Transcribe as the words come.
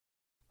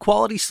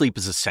Quality sleep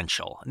is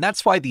essential, and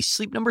that's why the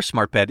Sleep Number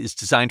Smart Bed is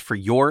designed for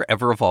your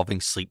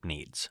ever-evolving sleep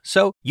needs.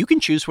 So you can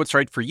choose what's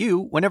right for you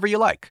whenever you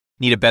like.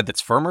 Need a bed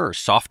that's firmer or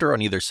softer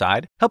on either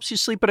side? Helps you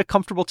sleep at a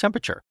comfortable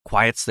temperature.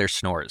 Quiets their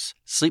snores.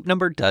 Sleep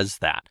Number does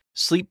that.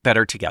 Sleep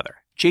better together.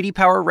 J.D.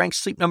 Power ranks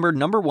Sleep Number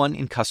 #1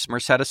 in customer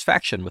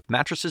satisfaction with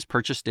mattresses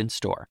purchased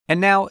in-store.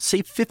 And now,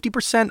 save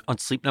 50% on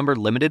Sleep Number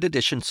limited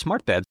edition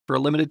smart beds for a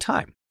limited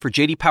time. For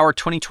J.D. Power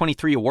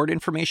 2023 award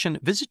information,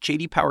 visit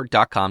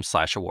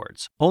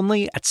jdpower.com/awards.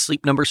 Only at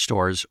Sleep Number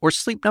stores or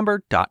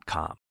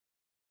sleepnumber.com.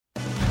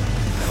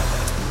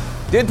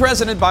 Did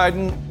President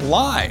Biden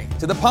lie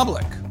to the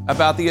public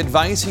about the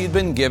advice he'd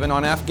been given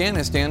on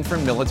Afghanistan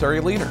from military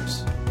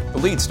leaders? The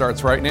lead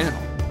starts right now.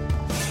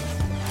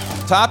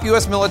 Top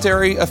U.S.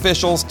 military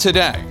officials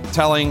today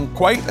telling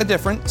quite a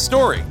different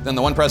story than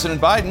the one President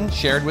Biden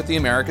shared with the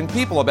American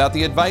people about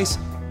the advice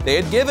they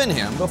had given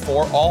him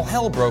before all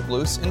hell broke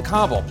loose in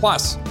Kabul.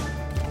 Plus,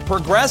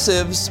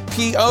 progressives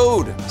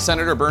PO'd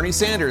Senator Bernie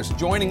Sanders,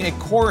 joining a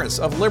chorus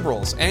of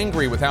liberals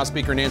angry with House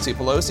Speaker Nancy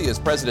Pelosi as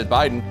President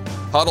Biden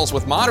huddles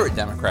with moderate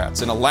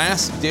Democrats in a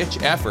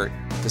last-ditch effort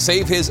to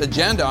save his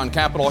agenda on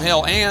Capitol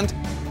Hill. And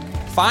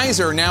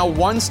Pfizer now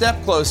one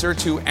step closer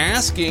to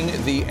asking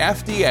the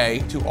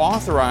FDA to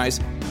authorize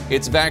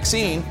its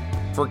vaccine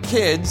for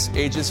kids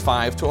ages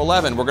 5 to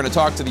 11. We're going to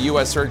talk to the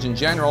U.S. Surgeon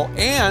General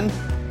and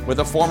with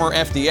a former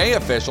FDA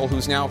official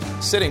who's now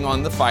sitting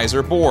on the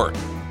Pfizer board.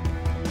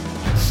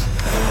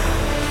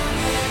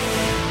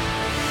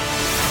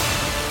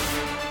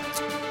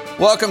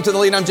 Welcome to The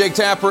Lead. I'm Jake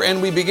Tapper,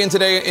 and we begin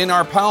today in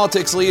our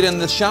politics lead in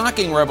the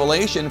shocking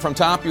revelation from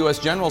top U.S.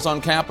 generals on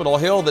Capitol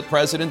Hill that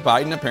President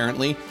Biden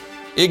apparently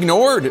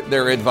ignored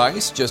their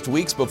advice just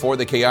weeks before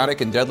the chaotic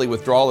and deadly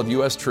withdrawal of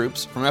U.S.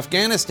 troops from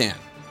Afghanistan.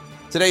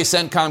 Today,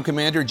 CENTCOM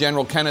Commander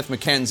General Kenneth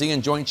McKenzie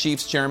and Joint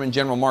Chiefs Chairman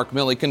General Mark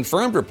Milley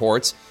confirmed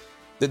reports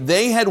that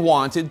they had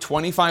wanted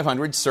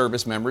 2,500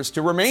 service members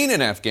to remain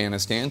in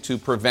Afghanistan to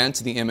prevent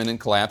the imminent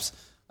collapse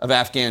of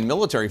Afghan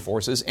military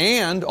forces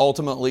and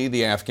ultimately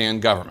the Afghan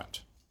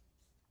government.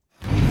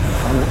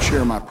 I won't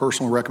share my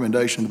personal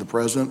recommendation to the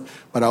president,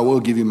 but I will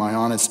give you my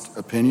honest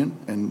opinion,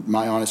 and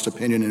my honest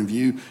opinion and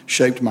view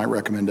shaped my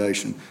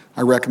recommendation.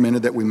 I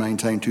recommended that we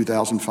maintain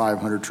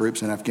 2,500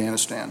 troops in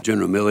Afghanistan.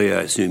 General Milley,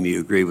 I assume you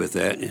agree with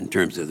that in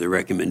terms of the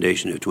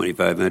recommendation of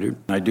 2,500?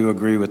 I do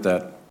agree with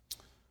that.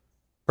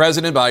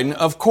 President Biden,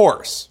 of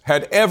course,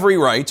 had every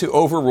right to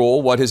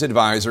overrule what his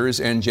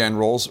advisors and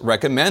generals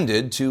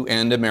recommended to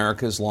end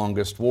America's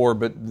longest war,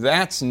 but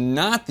that's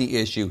not the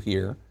issue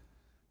here.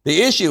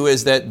 The issue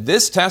is that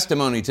this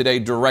testimony today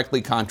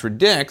directly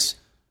contradicts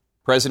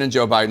President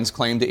Joe Biden's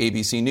claim to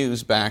ABC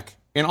News back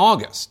in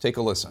August. Take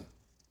a listen.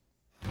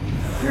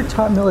 Your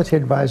top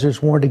military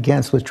advisors warned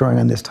against withdrawing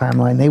on this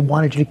timeline. They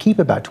wanted you to keep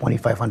about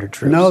 2,500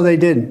 troops. No, they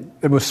didn't.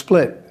 It was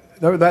split.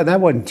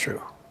 That wasn't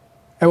true.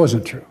 That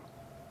wasn't true.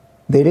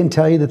 They didn't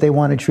tell you that they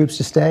wanted troops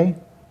to stay?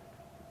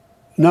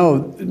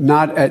 No,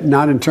 not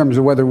in terms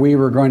of whether we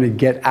were going to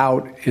get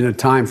out in a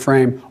time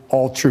frame,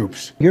 all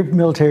troops. Your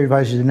military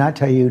advisors did not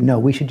tell you, no,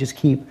 we should just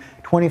keep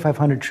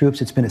 2,500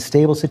 troops. It's been a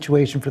stable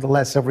situation for the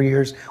last several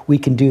years. We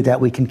can do that.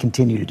 We can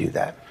continue to do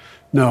that.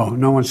 No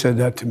one said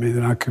that to me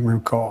that I can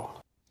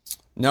recall.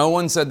 No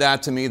one said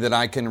that to me that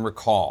I can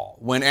recall.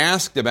 When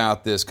asked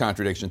about this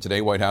contradiction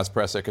today, White House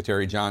Press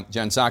Secretary Jen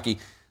Psaki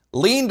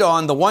leaned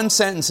on the one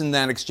sentence in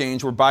that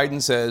exchange where Biden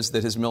says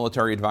that his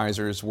military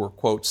advisors were,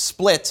 quote,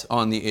 split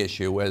on the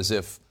issue, as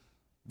if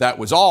that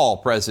was all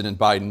President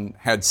Biden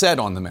had said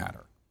on the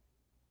matter.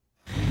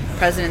 The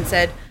president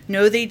said,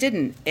 no, they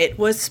didn't. It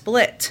was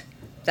split.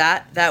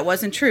 That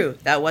wasn't true.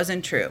 That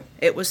wasn't true.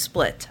 It was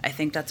split. I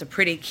think that's a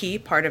pretty key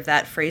part of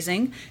that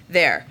phrasing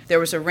there.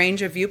 There was a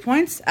range of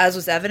viewpoints, as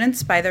was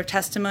evidenced by their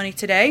testimony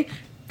today,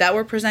 that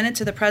were presented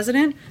to the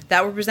president,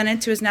 that were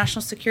presented to his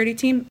national security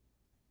team.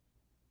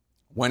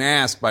 When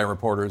asked by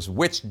reporters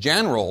which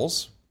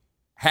generals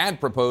had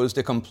proposed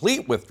a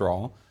complete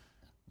withdrawal,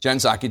 Jen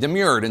Psaki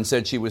demurred and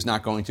said she was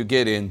not going to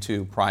get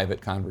into private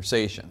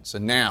conversations.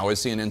 And now, as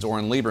CNN's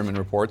Oren Lieberman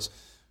reports,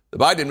 the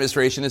Biden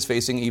administration is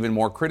facing even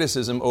more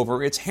criticism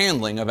over its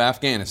handling of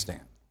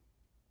Afghanistan.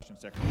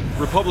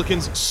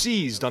 Republicans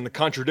seized on the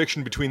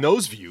contradiction between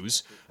those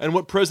views and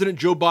what President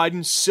Joe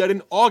Biden said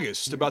in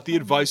August about the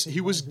advice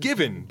he was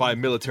given by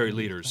military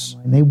leaders.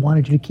 And they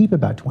wanted you to keep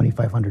about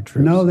 2,500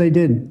 troops. No, they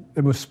didn't.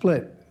 It was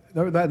split.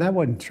 That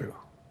wasn't true.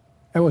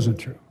 That wasn't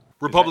true.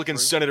 Republican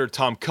Senator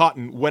Tom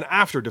Cotton went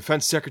after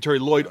Defense Secretary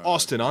Lloyd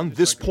Austin on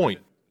this point.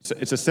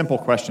 It's a simple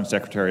question,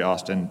 Secretary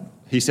Austin.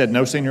 He said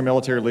no senior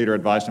military leader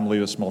advised him to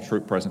leave a small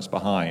troop presence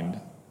behind.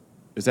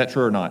 Is that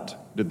true or not?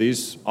 Did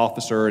these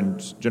officer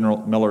and General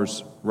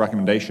Miller's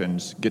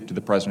recommendations get to the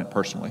president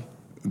personally?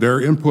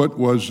 Their input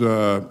was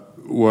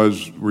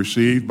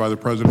received by the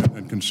president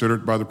and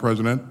considered by the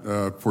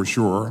president, for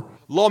sure.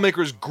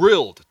 Lawmakers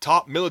grilled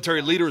top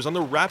military leaders on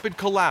the rapid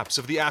collapse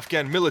of the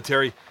Afghan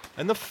military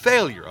and the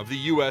failure of the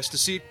U.S. to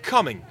see it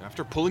coming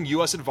after pulling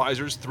U.S.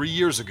 advisors 3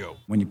 years ago.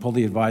 When you pull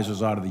the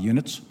advisors out of the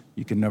units,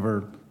 you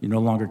no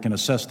longer can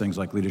assess things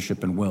like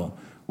leadership and will.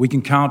 We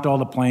can count all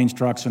the planes,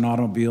 trucks, and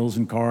automobiles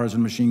and cars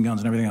and machine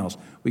guns and everything else.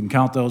 We can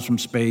count those from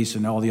space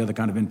and all the other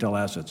kind of intel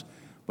assets.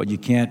 But you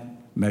can't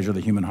measure the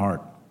human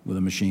heart with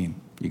a machine.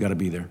 You got to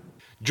be there.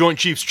 Joint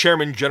Chiefs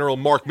Chairman General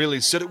Mark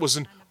Milley said it was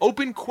an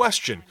open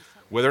question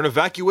whether an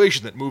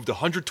evacuation that moved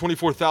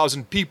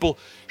 124,000 people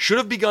should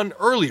have begun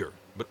earlier,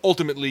 but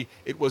ultimately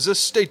it was a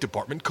State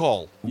Department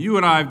call. You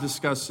and I have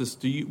discussed this.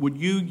 Would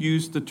you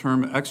use the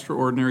term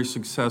extraordinary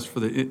success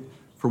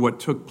for what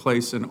took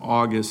place in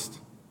August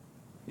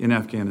in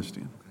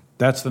Afghanistan?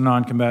 That's the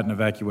non-combatant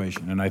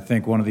evacuation, and I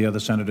think one of the other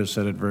senators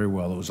said it very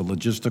well. It was a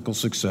logistical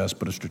success,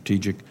 but a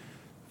strategic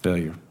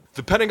failure.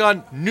 The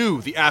Pentagon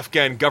knew the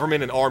Afghan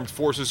government and armed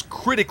forces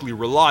critically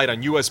relied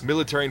on U.S.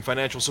 military and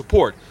financial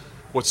support.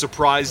 What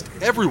surprised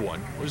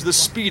everyone was the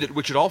speed at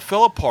which it all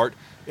fell apart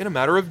in a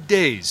matter of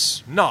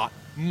days, not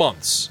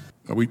months.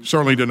 We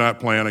certainly did not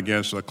plan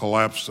against a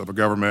collapse of a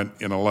government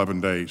in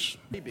 11 days.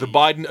 The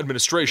Biden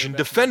administration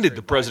defended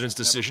the president's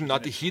decision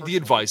not to heed the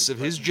advice of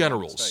his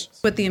generals.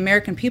 What the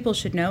American people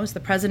should know is the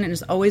president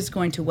is always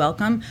going to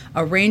welcome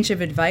a range of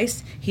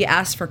advice. He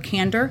asks for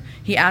candor,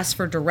 he asks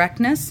for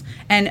directness,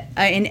 and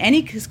in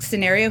any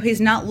scenario,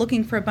 he's not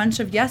looking for a bunch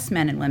of yes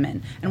men and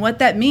women. And what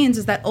that means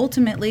is that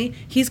ultimately,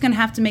 he's going to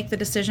have to make the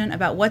decision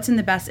about what's in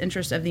the best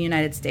interest of the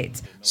United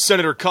States.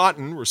 Senator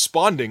Cotton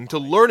responding to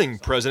learning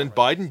President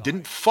Biden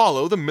didn't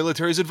follow the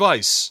military's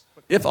advice.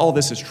 If all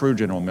this is true,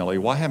 General Milley,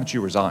 why haven't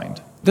you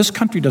resigned? This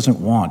country doesn't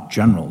want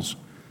generals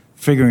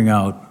figuring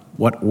out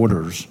what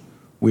orders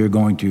we are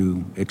going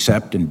to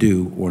accept and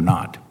do or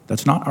not.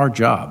 That's not our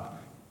job.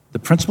 The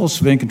principle of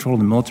civilian control of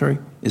the military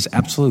is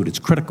absolute. It's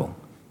critical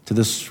to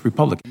this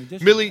republic.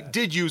 Milley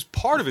did use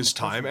part of his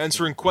time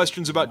answering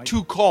questions about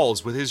 2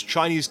 calls with his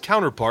Chinese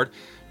counterpart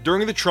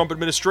during the Trump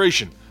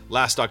administration,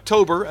 last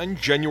October and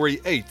January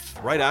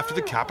 8th, right after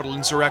the Capitol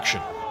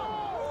insurrection.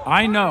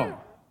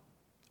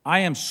 I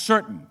am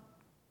certain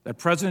that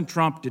President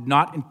Trump did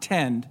not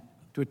intend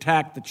to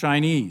attack the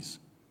Chinese.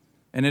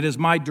 And it is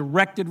my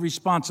directed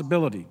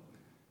responsibility,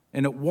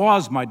 and it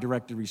was my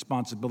directed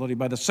responsibility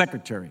by the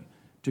Secretary,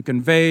 to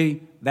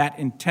convey that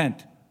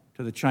intent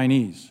to the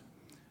Chinese.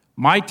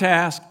 My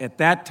task at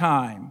that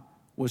time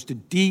was to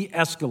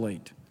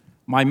de-escalate.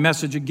 My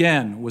message,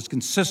 again, was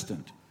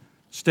consistent.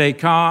 Stay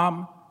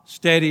calm,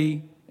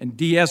 steady, and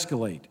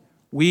de-escalate.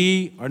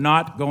 We are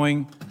not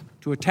going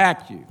to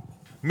attack you.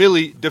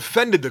 Milley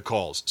defended the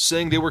calls,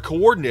 saying they were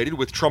coordinated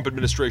with Trump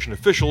administration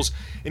officials,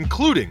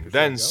 including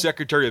then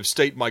Secretary of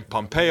State Mike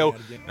Pompeo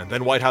and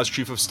then White House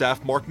Chief of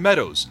Staff Mark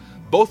Meadows,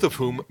 both of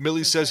whom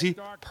Milley says he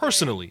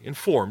personally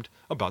informed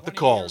about the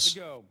calls.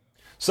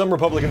 Some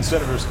Republican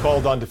senators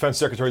called on Defense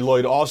Secretary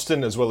Lloyd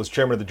Austin, as well as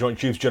Chairman of the Joint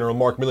Chiefs General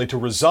Mark Milley, to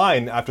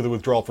resign after the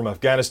withdrawal from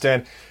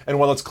Afghanistan. And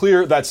while it's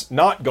clear that's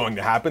not going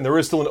to happen, there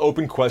is still an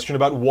open question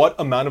about what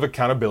amount of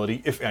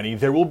accountability, if any,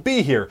 there will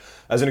be here.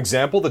 As an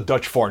example, the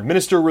Dutch foreign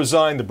minister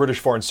resigned, the British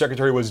foreign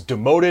secretary was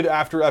demoted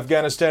after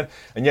Afghanistan,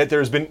 and yet there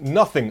has been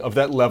nothing of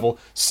that level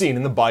seen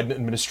in the Biden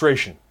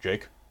administration.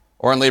 Jake?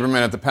 Oren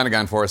Lieberman at the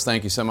Pentagon for us.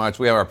 Thank you so much.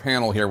 We have our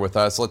panel here with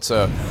us. Let's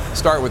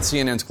start with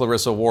CNN's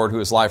Clarissa Ward,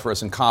 who is live for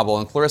us in Kabul.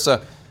 And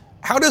Clarissa,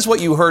 how does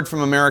what you heard from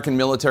American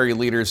military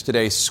leaders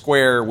today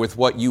square with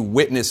what you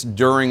witnessed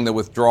during the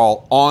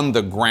withdrawal on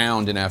the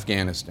ground in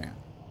Afghanistan?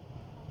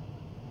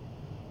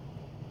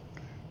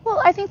 Well,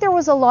 I think there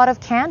was a lot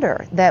of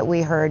candor that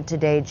we heard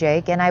today,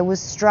 Jake, and I was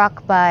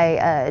struck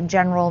by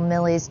General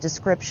Milley's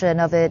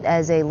description of it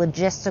as a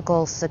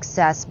logistical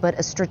success, but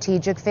a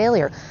strategic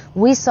failure.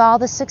 We saw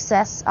the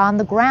success on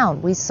the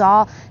ground. We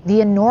saw the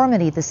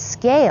enormity, the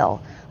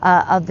scale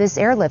of this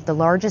airlift, the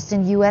largest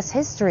in U.S.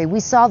 history.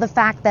 We saw the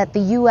fact that the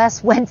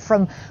U.S. went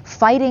from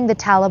fighting the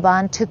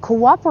Taliban to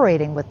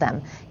cooperating with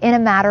them in a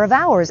matter of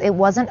hours. It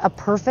wasn't a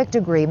perfect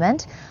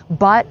agreement,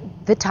 but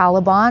the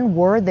Taliban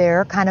were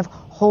there kind of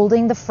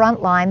holding the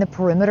front line, the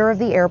perimeter of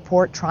the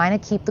airport, trying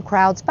to keep the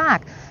crowds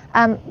back.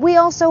 We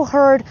also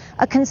heard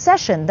a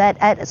concession that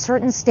at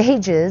certain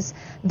stages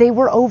they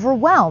were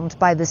overwhelmed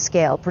by the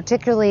scale,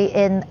 particularly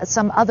in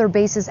some other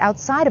bases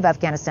outside of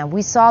Afghanistan.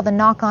 We saw the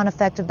knock-on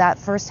effect of that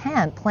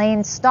firsthand.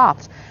 Planes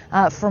stopped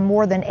for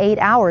more than 8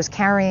 hours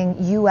carrying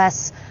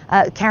evacuees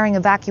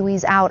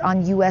out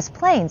on U.S.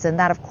 planes, and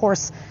that, of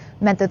course,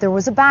 meant that there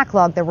was a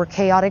backlog. There were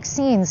chaotic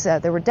scenes.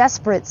 There were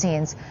desperate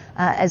scenes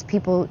as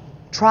people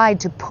tried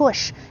to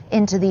push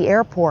into the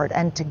airport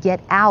and to get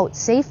out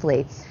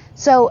safely.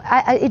 So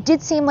it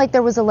did seem like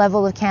there was a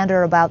level of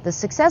candor about the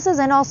successes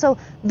and also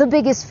the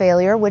biggest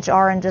failure, which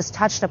Aaron just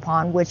touched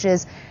upon, which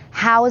is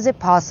how is it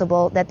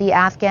possible that the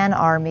Afghan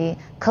army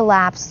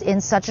collapsed in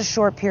such a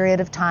short period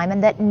of time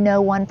and that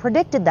no one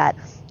predicted that?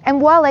 And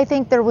while I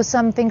think there was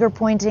some finger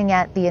pointing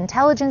at the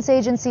intelligence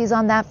agencies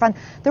on that front,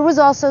 there was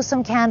also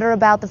some candor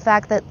about the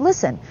fact that,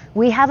 listen,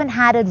 we haven't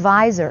had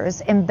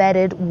advisors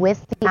embedded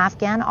with the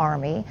Afghan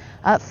army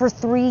for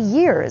 3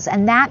 years.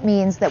 And that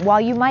means that while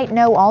you might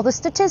know all the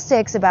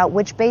statistics about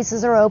which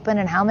bases are open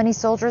and how many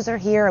soldiers are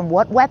here and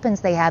what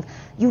weapons they have,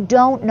 you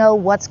don't know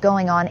what's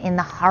going on in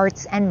the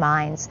hearts and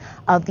minds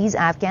of these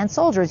Afghan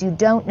soldiers. You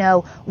don't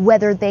know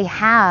whether they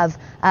have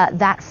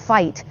that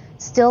fight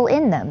still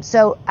in them.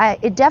 So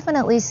it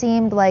definitely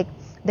seemed like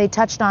they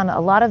touched on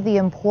a lot of the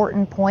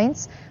important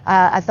points.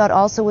 I thought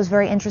also was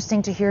very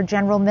interesting to hear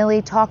General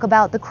Milley talk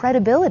about the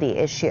credibility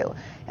issue,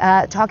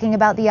 talking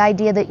about the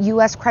idea that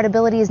U.S.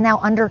 credibility is now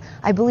under,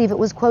 I believe it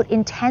was, quote,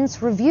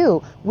 intense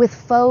review with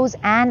foes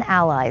and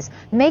allies,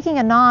 making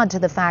a nod to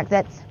the fact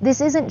that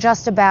this isn't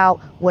just about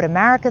what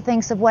America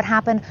thinks of what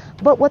happened,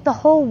 but what the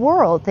whole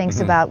world thinks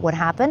about what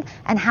happened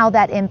and how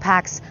that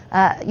impacts,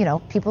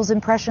 people's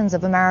impressions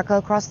of America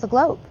across the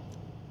globe.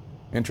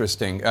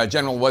 Interesting.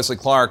 General Wesley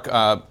Clark,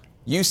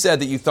 you said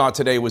that you thought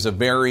today was a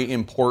very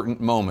important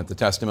moment, the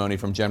testimony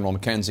from General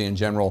McKenzie and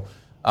General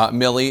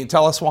Milley.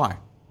 Tell us why.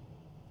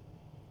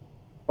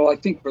 Well, I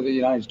think for the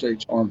United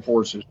States Armed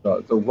Forces,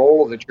 the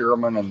role of the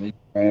chairman and the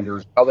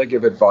commanders, how they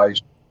give advice,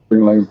 is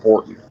extremely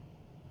important.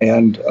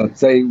 And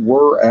they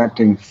were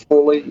acting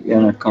fully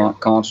in a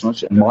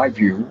consonance, in my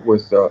view,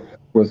 with the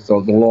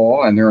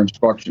law and their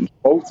instructions,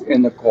 both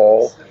in the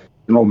call,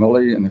 General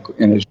Milley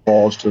in his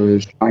calls to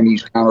his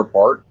Chinese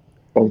counterpart,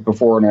 both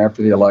before and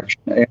after the election,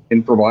 and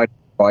in providing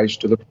advice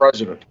to the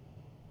president.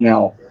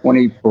 Now, when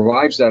he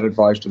provides that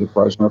advice to the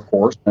president, of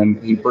course, and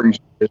he brings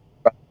his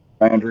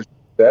commanders to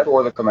bed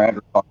or the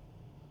commander,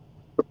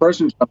 the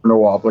president's under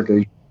no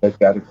obligation to take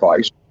that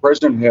advice. The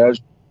president has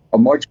a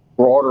much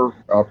broader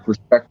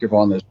perspective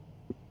on this.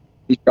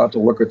 He's got to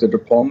look at the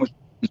diplomacy.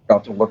 He's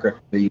got to look at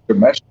the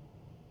domestic.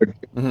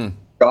 He's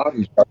got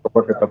to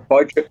look at the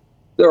budget.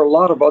 There are a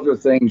lot of other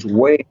things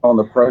weighing on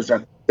the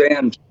president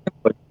than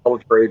simply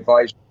military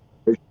advice.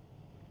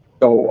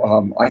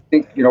 So I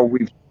think,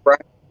 we've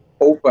cracked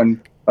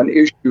open an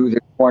issue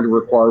that's going to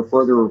require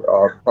further,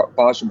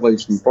 possibly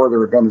some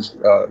further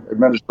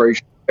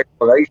administration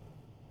explanation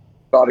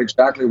about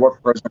exactly what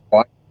President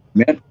Biden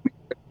meant with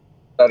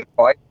that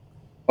advice.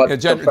 But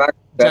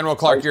General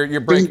Clark,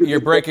 you're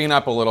breaking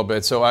up a little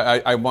bit, so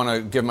I want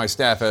to give my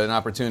staff an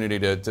opportunity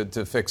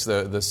to fix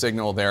the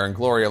signal there. And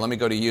Gloria, let me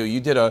go to you.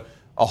 You did a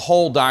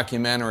whole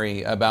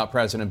documentary about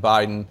President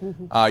Biden.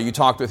 You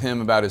talked with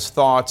him about his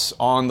thoughts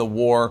on the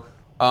war.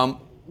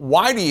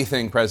 Why do you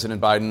think President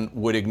Biden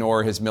would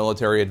ignore his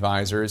military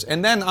advisors?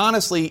 And then,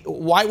 honestly,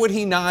 why would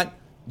he not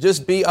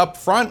just be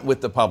upfront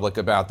with the public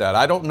about that?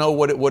 I don't know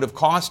what it would have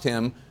cost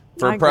him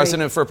for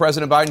President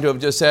Biden to have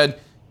just said,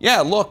 yeah,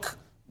 look,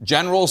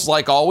 generals,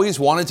 like always,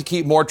 wanted to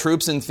keep more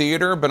troops in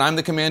theater, but I'm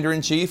the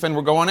commander-in-chief and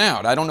we're going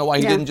out. I don't know why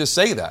he didn't just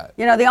say that.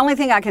 The only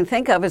thing I can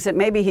think of is that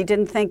maybe he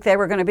didn't think they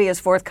were going to be as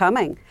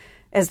forthcoming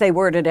as they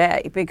were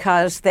today,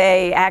 because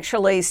they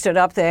actually stood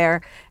up there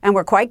and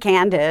were quite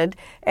candid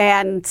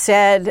and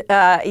said,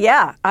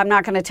 I'm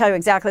not going to tell you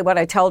exactly what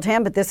I told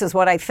him, but this is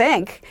what I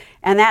think.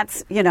 And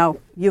that's,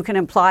 you can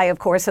imply, of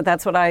course, that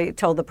that's what I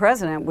told the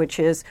president, which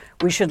is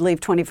we should leave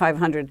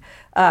 2,500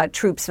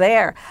 troops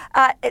there.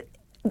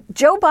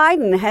 Joe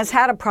Biden has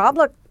had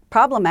a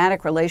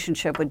problematic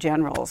relationship with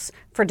generals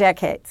for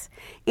decades.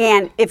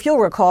 And if you'll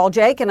recall,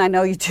 Jake, and I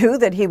know you do,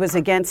 that he was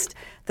against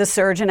the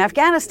surge in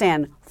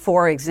Afghanistan,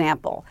 for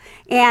example.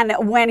 And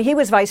when he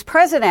was vice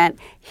president,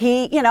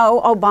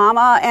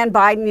 Obama and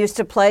Biden used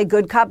to play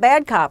good cop,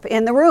 bad cop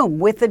in the room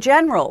with the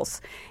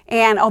generals.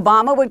 And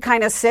Obama would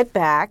kind of sit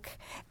back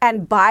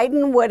and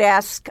Biden would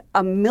ask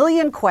a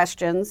million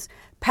questions,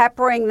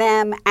 peppering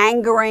them,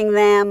 angering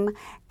them.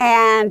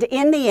 And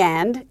in the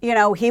end,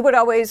 he would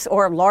always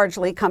or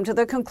largely come to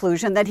the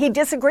conclusion that he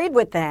disagreed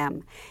with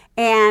them.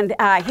 And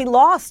he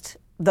lost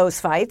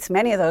those fights,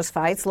 many of those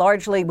fights.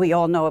 Largely, we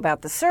all know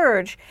about the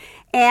surge.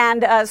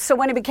 And so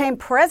when he became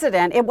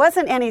president, it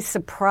wasn't any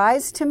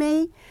surprise to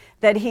me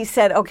that he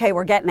said, OK,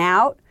 we're getting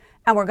out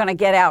and we're going to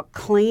get out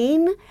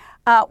clean.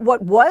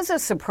 What was a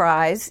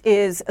surprise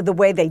is the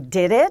way they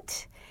did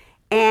it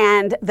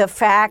and the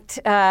fact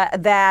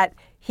that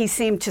he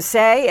seemed to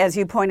say, as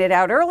you pointed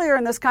out earlier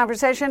in this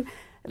conversation,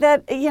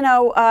 that, that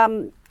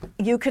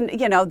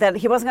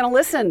he wasn't going to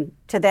listen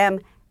to them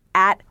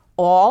at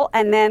all.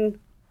 And then,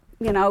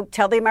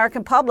 tell the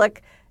American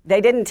public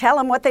they didn't tell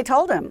him what they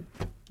told him.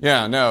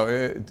 Yeah, no,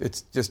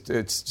 it's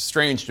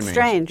strange to me.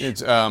 Strange.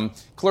 It's,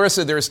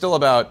 Clarissa, there are still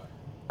about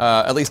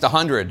at least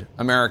 100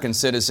 American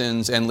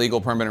citizens and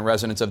legal permanent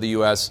residents of the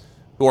U.S.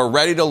 who are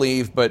ready to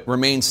leave but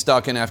remain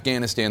stuck in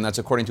Afghanistan. That's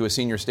according to a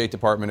senior State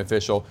Department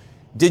official.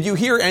 Did you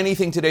hear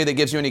anything today that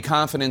gives you any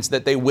confidence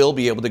that they will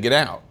be able to get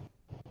out?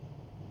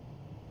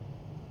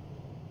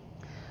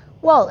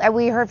 Well,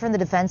 we heard from the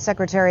defense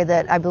secretary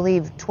that I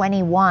believe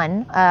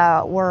 21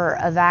 were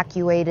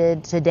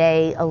evacuated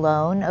today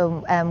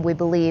alone. And we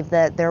believe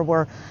that there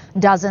were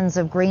dozens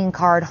of green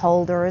card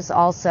holders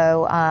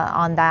also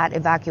on that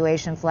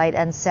evacuation flight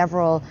and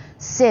several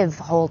CIV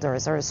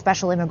holders or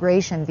special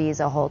immigration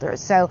visa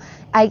holders. So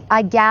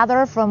I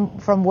gather from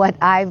what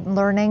I'm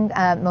learning,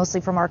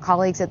 mostly from our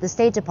colleagues at the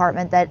State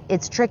Department, that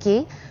it's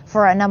tricky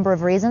for a number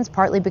of reasons,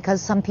 partly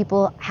because some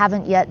people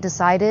haven't yet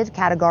decided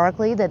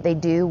categorically that they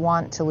do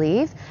want to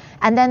leave.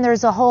 And then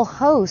there's a whole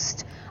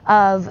host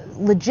of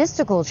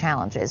logistical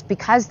challenges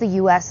because the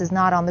U.S. is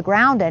not on the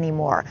ground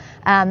anymore.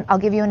 I'll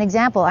give you an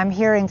example. I'm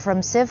hearing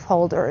from CIF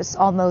holders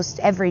almost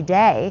every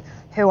day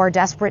who are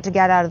desperate to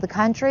get out of the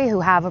country,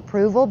 who have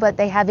approval, but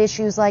they have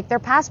issues like their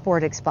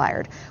passport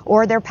expired,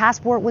 or their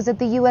passport was at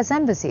the U.S.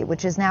 Embassy,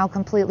 which is now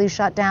completely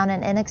shut down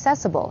and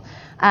inaccessible.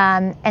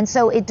 And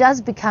so it does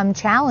become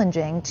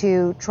challenging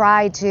to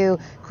try to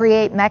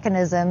create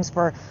mechanisms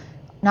for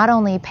not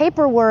only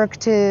paperwork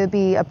to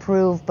be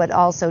approved, but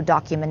also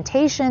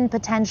documentation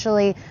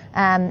potentially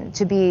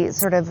to be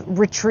sort of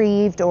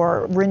retrieved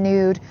or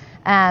renewed,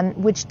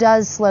 which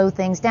does slow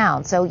things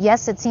down. So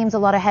yes, it seems a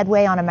lot of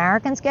headway on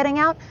Americans getting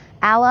out.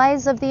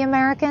 Allies of the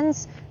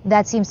Americans,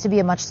 that seems to be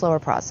a much slower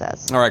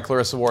process. All right,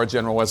 Clarissa Ward,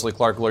 General Wesley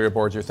Clark, Lawyer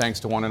Board, your thanks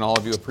to one and all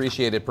of you.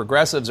 Appreciate it.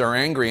 Progressives are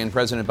angry, and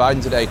President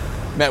Biden today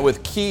met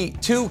with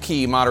two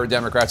key moderate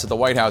Democrats at the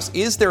White House.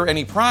 Is there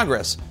any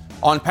progress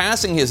on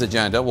passing his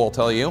agenda? We'll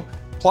tell you.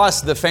 Plus,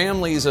 the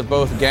families of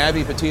both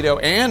Gabby Petito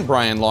and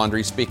Brian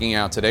Laundrie speaking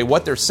out today.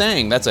 What they're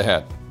saying, that's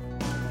ahead.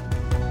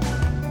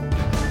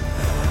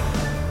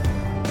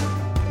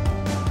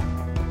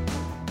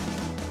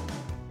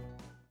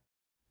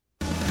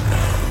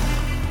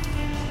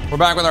 We're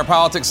back with our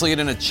politics lead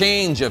and a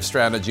change of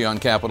strategy on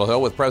Capitol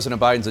Hill with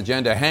President Biden's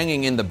agenda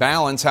hanging in the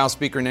balance. House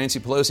Speaker Nancy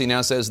Pelosi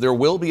now says there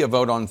will be a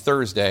vote on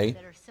Thursday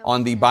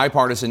on the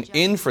bipartisan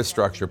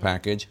infrastructure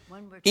package,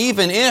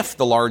 even if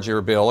the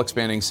larger bill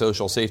expanding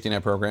social safety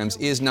net programs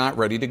is not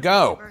ready to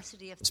go.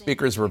 The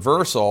Speaker's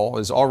reversal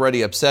is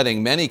already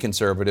upsetting many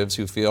conservatives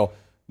who feel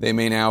they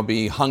may now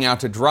be hung out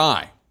to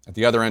dry. At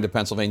the other end of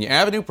Pennsylvania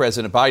Avenue,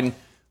 President Biden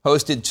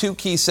hosted two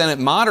key Senate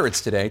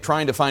moderates today,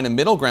 trying to find a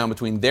middle ground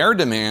between their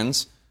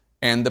demands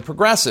and the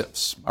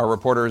progressives. Our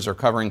reporters are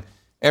covering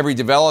every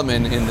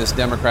development in this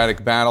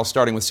Democratic battle,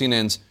 starting with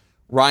CNN's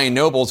Ryan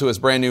Nobles, who has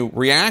brand new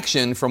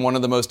reaction from one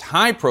of the most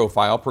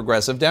high-profile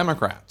progressive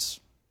Democrats.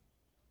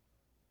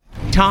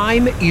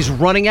 Time is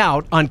running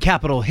out on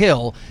Capitol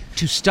Hill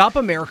to stop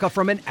America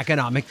from an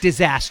economic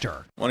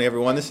disaster. Morning,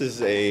 everyone. This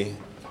is a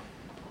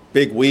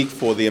big week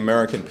for the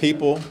American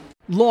people.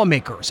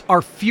 Lawmakers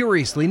are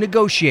furiously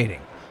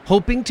negotiating,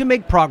 hoping to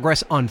make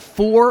progress on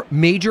four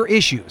major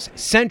issues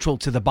central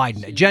to the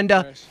Biden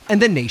agenda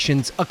and the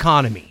nation's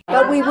economy.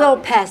 But we will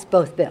pass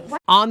both bills.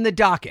 On the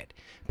docket,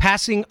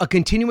 passing a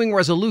continuing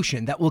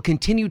resolution that will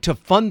continue to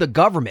fund the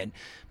government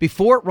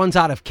before it runs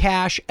out of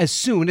cash as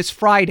soon as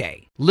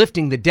Friday,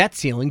 lifting the debt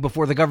ceiling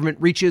before the government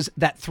reaches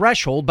that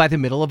threshold by the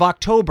middle of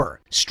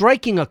October,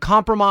 striking a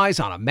compromise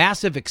on a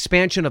massive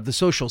expansion of the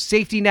social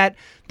safety net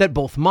that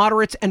both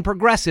moderates and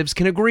progressives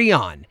can agree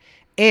on,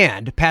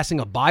 and passing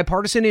a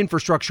bipartisan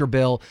infrastructure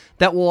bill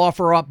that will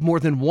offer up more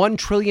than $1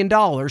 trillion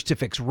to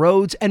fix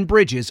roads and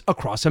bridges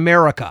across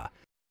America.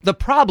 The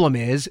problem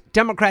is,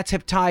 Democrats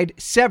have tied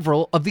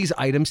several of these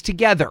items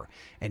together,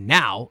 and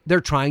now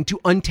they're trying to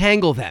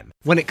untangle them.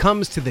 When it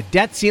comes to the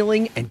debt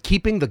ceiling and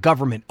keeping the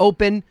government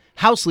open,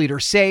 House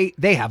leaders say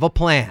they have a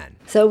plan.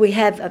 So we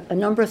have a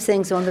number of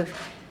things on the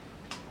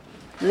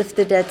lift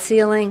the debt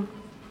ceiling,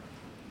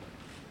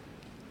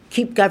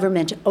 keep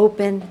government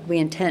open. We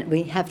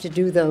have to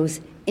do those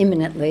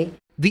imminently.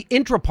 The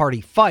intra-party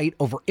fight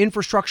over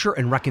infrastructure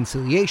and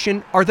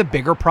reconciliation are the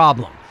bigger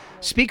problem.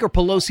 Speaker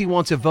Pelosi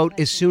wants a vote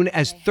as soon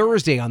as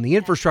Thursday on the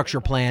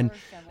infrastructure plan,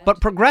 but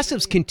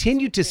progressives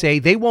continue to say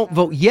they won't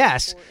vote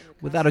yes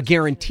without a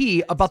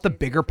guarantee about the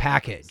bigger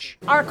package.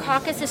 Our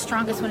caucus is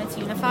strongest when it's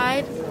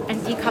unified, and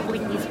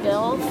decoupling these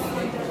bills,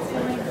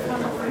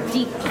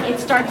 it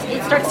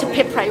starts to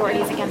pit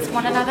priorities against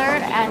one another,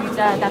 and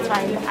that's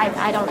why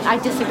I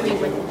disagree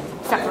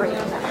with separating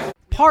them.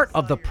 Part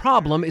of the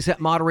problem is that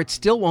moderates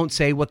still won't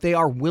say what they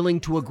are willing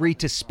to agree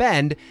to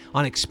spend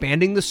on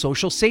expanding the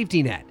social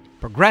safety net.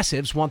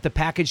 Progressives want the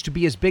package to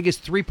be as big as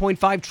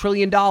 $3.5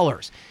 trillion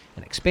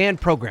and expand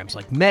programs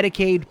like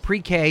Medicaid,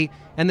 pre-K,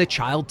 and the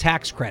child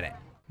tax credit.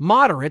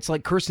 Moderates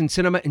like Kyrsten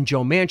Sinema and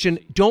Joe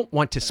Manchin don't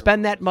want to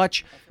spend that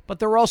much, but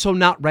they're also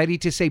not ready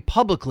to say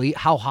publicly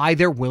how high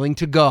they're willing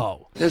to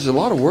go. There's a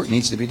lot of work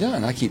needs to be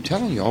done. I keep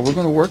telling you all, we're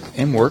going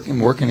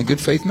to work in a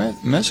good faith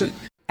message.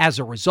 As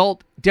a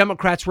result,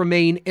 Democrats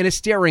remain in a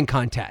staring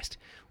contest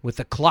with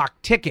the clock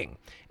ticking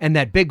and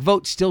that big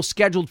vote still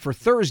scheduled for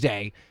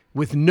Thursday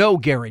with no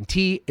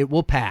guarantee it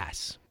will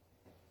pass.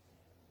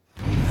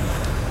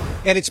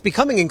 And it's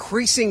becoming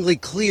increasingly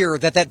clear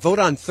that that vote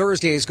on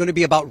Thursday is going to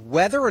be about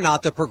whether or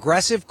not the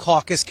Progressive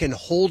Caucus can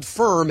hold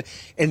firm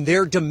in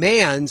their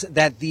demands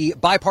that the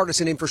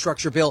bipartisan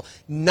infrastructure bill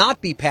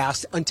not be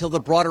passed until the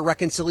broader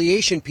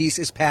reconciliation piece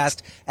is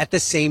passed at the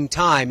same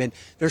time. And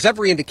there's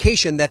every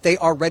indication that they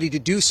are ready to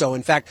do so.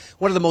 In fact,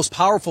 one of the most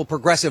powerful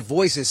progressive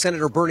voices,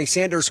 Senator Bernie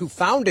Sanders, who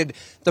founded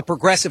the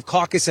Progressive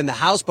Caucus in the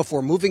House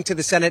before moving to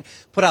the Senate,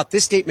 put out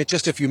this statement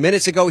just a few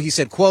minutes ago. He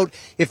said, quote,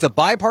 "If the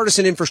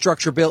bipartisan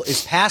infrastructure bill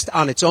is passed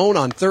on its own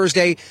on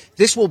Thursday.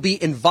 This will be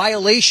in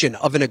violation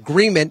of an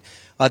agreement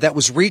that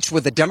was reached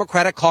with the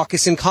Democratic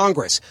caucus in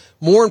Congress.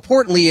 More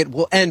importantly, it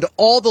will end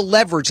all the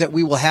leverage that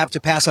we will have to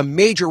pass a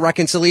major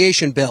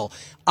reconciliation bill.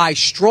 I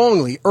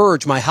strongly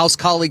urge my House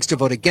colleagues to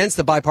vote against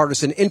the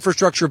bipartisan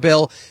infrastructure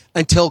bill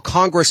until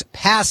Congress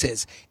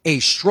passes a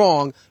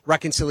strong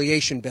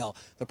reconciliation bill.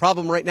 The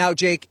problem right now,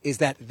 Jake, is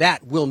that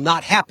will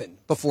not happen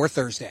before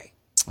Thursday.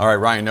 All right,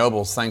 Ryan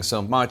Nobles, thanks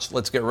so much.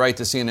 Let's get right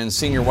to CNN's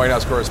senior White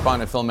House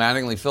correspondent, Phil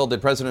Mattingly. Phil, did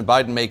President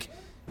Biden make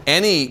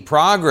any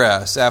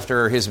progress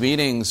after his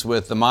meetings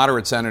with the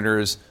moderate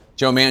senators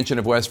Joe Manchin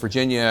of West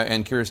Virginia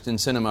and Kyrsten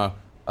Sinema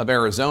of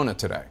Arizona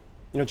today?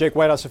 You know, Jake,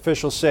 White House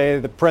officials say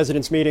the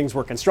president's meetings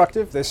were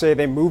constructive. They say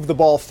they moved the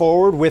ball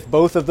forward with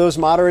both of those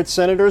moderate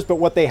senators. But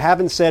what they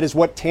haven't said is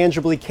what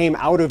tangibly came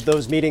out of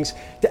those meetings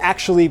to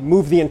actually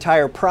move the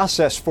entire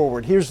process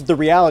forward. Here's the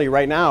reality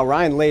right now.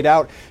 Ryan laid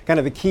out kind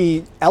of the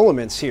key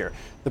elements here.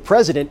 The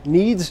president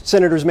needs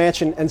Senators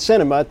Manchin and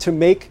Sinema to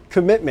make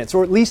commitments,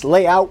 or at least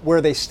lay out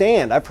where they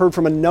stand. I've heard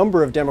from a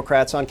number of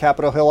Democrats on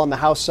Capitol Hill on the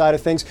House side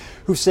of things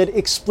who've said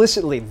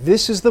explicitly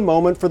this is the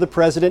moment for the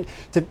president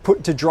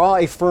to draw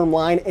a firm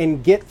line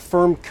and get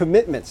firm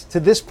commitments. To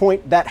this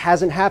point, that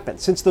hasn't happened.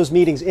 Since those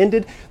meetings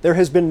ended, there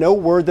has been no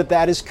word that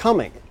that is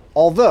coming.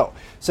 Although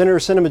Senator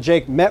Sinema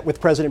Jake met with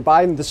President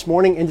Biden this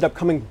morning, ended up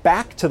coming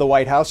back to the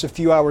White House a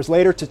few hours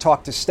later to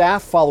talk to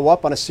staff, follow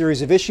up on a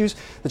series of issues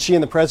that she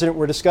and the president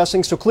were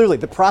discussing. So clearly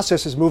the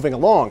process is moving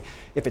along.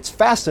 If it's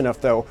fast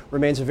enough, though,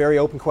 remains a very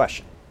open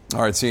question.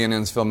 All right,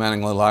 CNN's Phil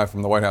Mattingly live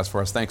from the White House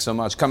for us. Thanks so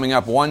much. Coming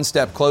up, one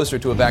step closer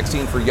to a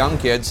vaccine for young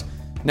kids.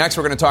 Next,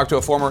 we're going to talk to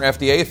a former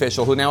FDA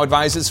official who now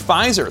advises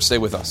Pfizer. Stay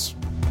with us.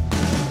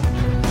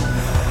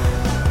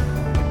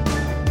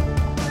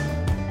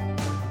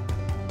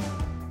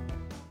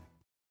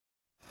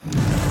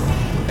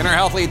 In our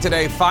health lead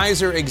today,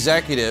 Pfizer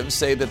executives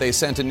say that they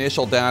sent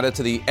initial data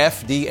to the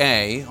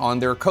FDA on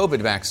their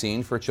COVID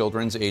vaccine for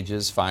children's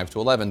ages 5 to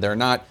 11. They're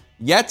not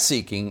yet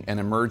seeking an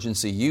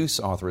emergency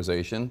use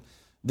authorization.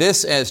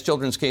 This as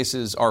children's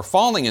cases are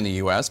falling in the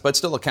U.S., but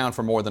still account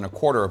for more than a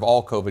quarter of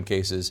all COVID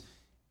cases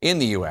in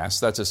the U.S.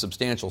 That's a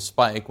substantial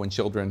spike when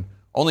children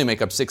only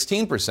make up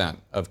 16%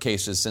 of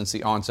cases since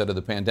the onset of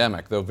the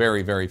pandemic, though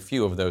very, very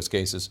few of those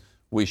cases,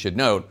 we should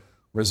note,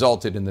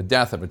 resulted in the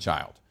death of a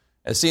child.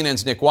 As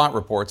CNN's Nick Watt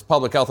reports,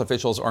 public health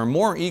officials are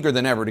more eager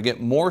than ever to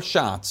get more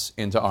shots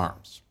into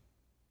arms.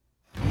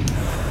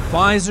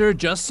 Pfizer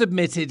just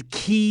submitted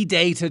key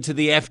data to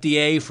the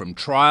FDA from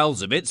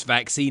trials of its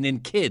vaccine in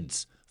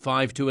kids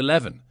 5 to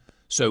 11.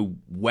 So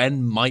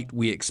when might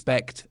we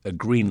expect a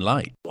green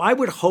light? I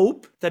would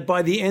hope that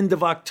by the end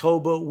of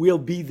October, we'll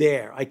be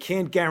there. I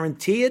can't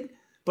guarantee it,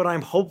 but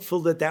I'm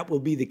hopeful that that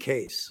will be the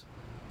case.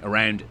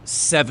 Around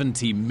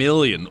 70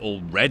 million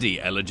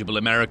already eligible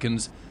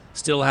Americans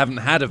still haven't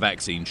had a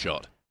vaccine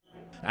shot.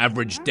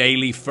 Average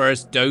daily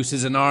first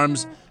doses in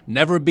arms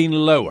never been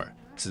lower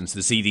since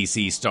the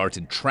CDC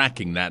started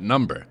tracking that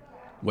number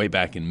way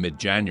back in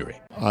mid-January.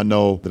 I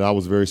know that I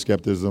was very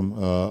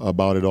skeptical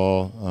about it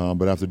all,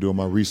 but after doing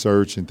my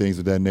research and things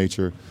of that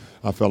nature,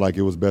 I felt like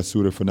it was best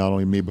suited for not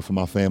only me but for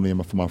my family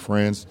and for my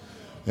friends,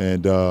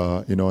 and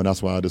and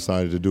that's why I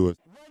decided to do it.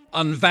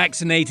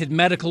 Unvaccinated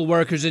medical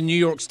workers in New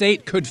York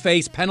State could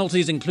face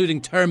penalties, including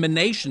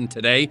termination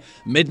today.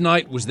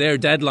 Midnight was their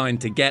deadline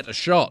to get a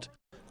shot.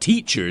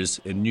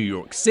 Teachers in New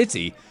York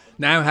City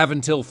now have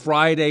until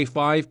Friday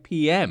 5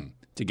 p.m.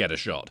 to get a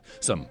shot.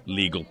 Some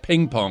legal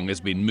ping pong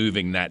has been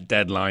moving that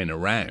deadline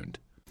around.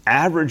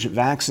 Average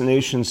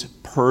vaccinations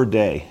per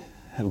day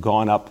have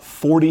gone up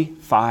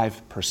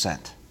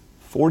 45%.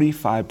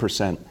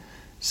 45%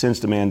 since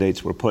the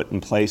mandates were put in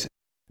place.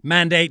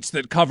 Mandates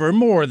that cover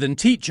more than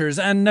teachers,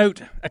 and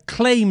note, a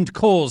claimed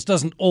cause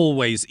doesn't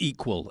always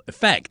equal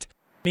effect.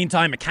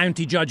 Meantime, a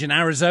county judge in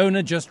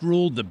Arizona just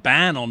ruled the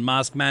ban on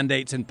mask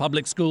mandates in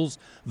public schools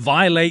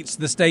violates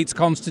the state's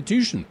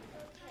constitution.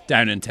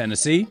 Down in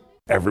Tennessee,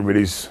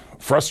 everybody's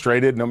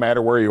frustrated no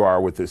matter where you are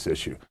with this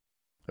issue.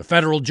 A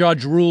federal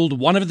judge ruled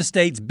one of the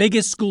state's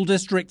biggest school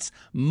districts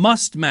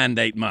must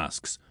mandate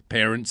masks.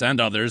 Parents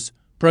and others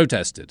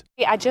protested.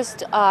 We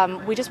just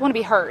want to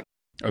be heard.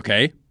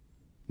 Okay.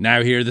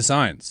 Now hear the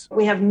science.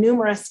 We have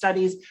numerous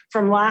studies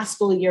from last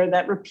school year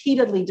that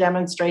repeatedly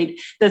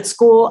demonstrate that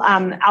school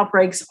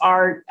outbreaks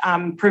are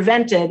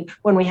prevented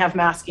when we have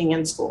masking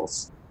in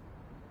schools.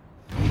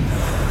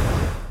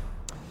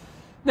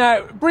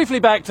 Now, briefly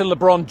back to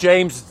LeBron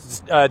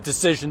James'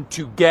 decision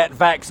to get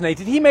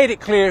vaccinated. He made it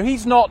clear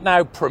he's not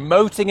now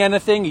promoting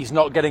anything. He's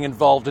not getting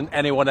involved in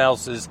anyone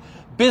else's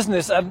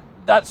business. And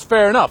that's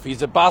fair enough.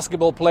 He's a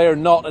basketball player,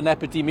 not an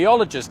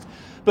epidemiologist.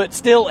 But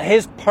still,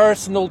 his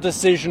personal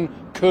decision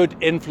could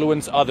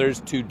influence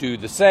others to do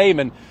the same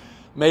and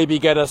maybe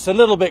get us a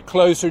little bit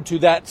closer to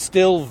that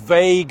still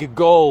vague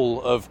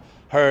goal of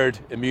herd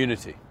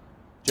immunity.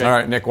 All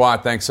right, Nick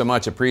Watt, thanks so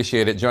much.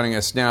 Appreciate it. Joining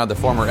us now, the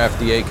former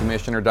FDA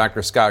Commissioner,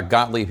 Dr. Scott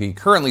Gottlieb. He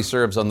currently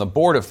serves on the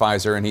board of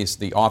Pfizer, and he's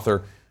the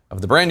author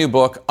of the brand new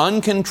book,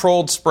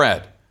 Uncontrolled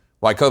Spread,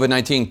 Why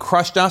COVID-19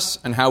 Crushed Us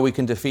and How We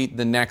Can Defeat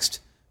the Next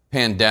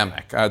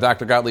pandemic.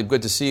 Dr. Gottlieb,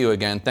 good to see you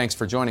again. Thanks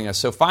for joining us.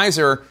 So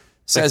Pfizer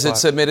says it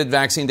submitted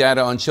vaccine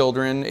data on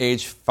children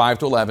aged 5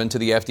 to 11 to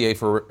the FDA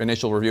for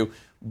initial review,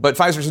 but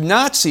Pfizer's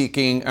not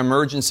seeking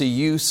emergency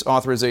use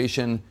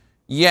authorization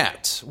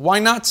yet. Why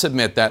not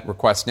submit that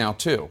request now,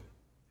 too?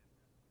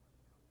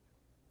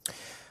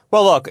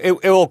 Well, look,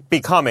 it will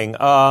be coming.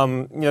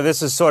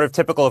 This is sort of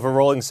typical of a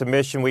rolling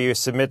submission where you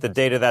submit the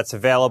data that's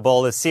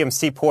available. The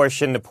CMC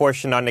portion, the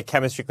portion on the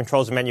chemistry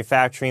controls and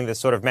manufacturing, the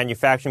sort of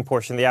manufacturing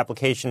portion of the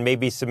application may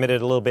be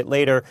submitted a little bit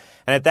later.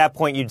 And at that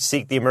point, you'd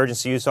seek the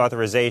emergency use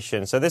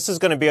authorization. So this is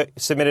going to be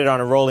submitted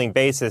on a rolling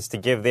basis to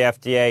give the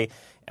FDA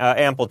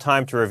ample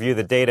time to review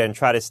the data and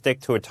try to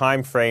stick to a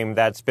time frame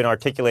that's been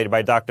articulated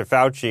by Dr.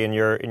 Fauci in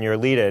your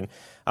lead-in.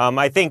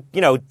 I think,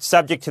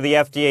 subject to the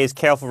FDA's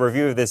careful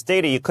review of this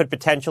data, you could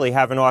potentially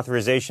have an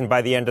authorization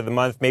by the end of the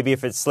month. Maybe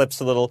if it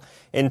slips a little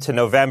into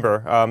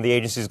November, the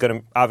agency is going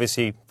to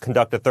obviously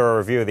conduct a thorough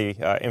review of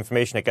the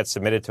information that gets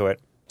submitted to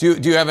it. Do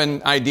you have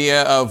an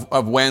idea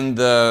of when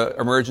the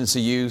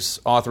emergency use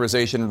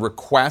authorization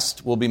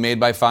request will be made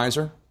by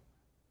Pfizer?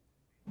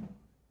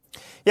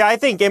 Yeah, I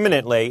think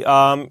imminently.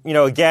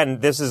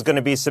 Again, this is going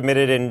to be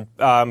submitted in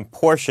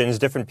portions,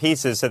 different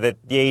pieces, so that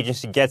the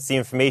agency gets the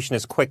information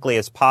as quickly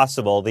as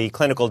possible. The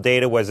clinical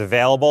data was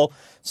available,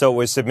 so it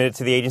was submitted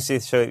to the agency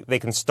so they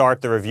can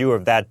start the review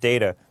of that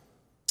data.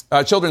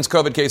 Children's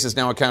COVID cases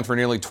now account for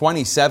nearly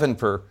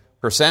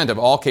 27% of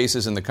all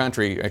cases in the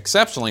country,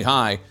 exceptionally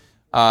high.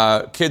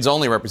 Kids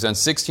only represent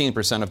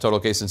 16% of total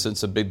cases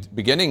since the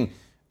beginning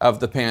of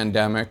the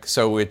pandemic,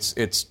 so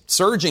it's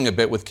surging a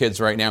bit with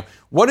kids right now.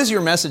 What is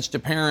your message to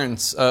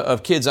parents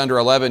of kids under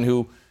 11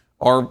 who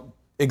are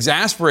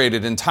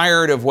exasperated and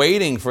tired of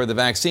waiting for the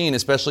vaccine,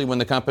 especially when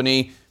the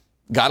company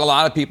got a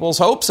lot of people's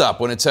hopes up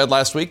when it said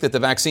last week that the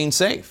vaccine's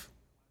safe?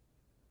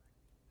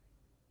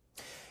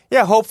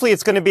 Yeah, hopefully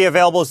it's going to be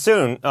available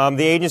soon.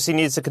 The agency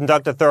needs to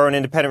conduct a thorough and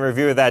independent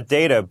review of that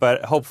data,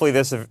 but hopefully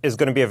this is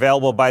going to be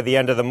available by the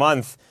end of the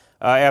month.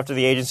 After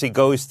the agency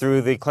goes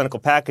through the clinical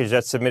package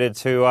that's submitted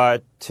to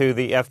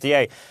the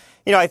FDA.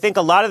 I think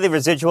a lot of the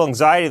residual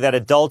anxiety that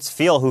adults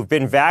feel who've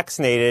been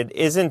vaccinated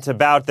isn't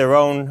about their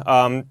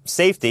own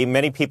safety.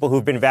 Many people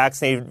who've been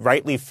vaccinated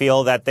rightly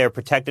feel that they're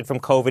protected from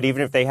COVID.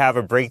 Even if they have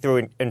a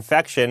breakthrough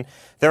infection,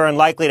 they're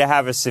unlikely to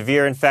have a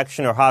severe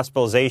infection or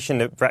hospitalization.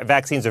 The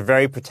vaccines are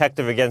very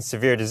protective against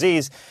severe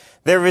disease.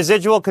 Their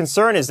residual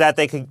concern is that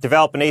they could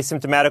develop an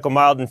asymptomatic or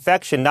mild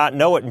infection, not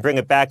know it, and bring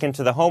it back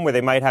into the home where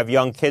they might have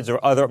young kids or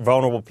other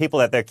vulnerable people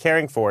that they're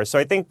caring for. So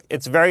I think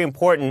it's very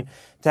important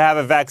to have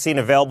a vaccine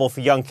available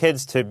for young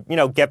kids to,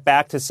 get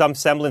back to some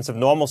semblance of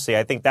normalcy.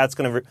 I think that's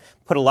going to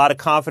put a lot of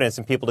confidence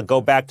in people to go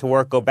back to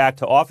work, go back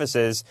to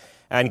offices,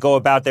 and go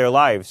about their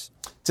lives.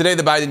 Today,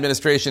 the Biden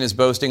administration is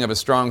boasting of a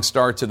strong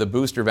start to the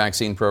booster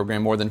vaccine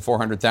program. More than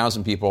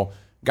 400,000 people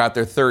got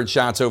their third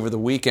shots over the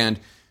weekend.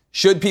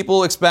 Should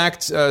people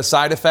expect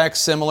side effects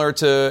similar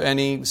to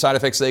any side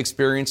effects they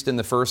experienced in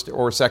the first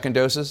or second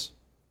doses?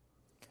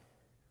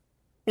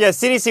 Yeah,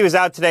 CDC was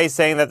out today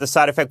saying that the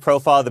side effect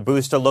profile of the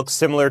booster looks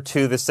similar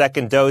to the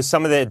second dose.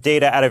 Some of the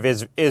data out of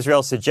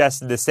Israel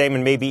suggested the same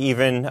and maybe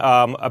even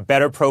a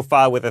better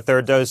profile with the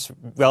third dose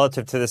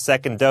relative to the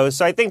second dose.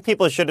 So I think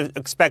people should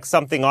expect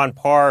something on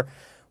par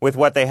with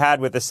what they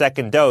had with the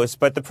second dose.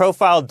 But the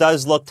profile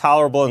does look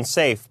tolerable and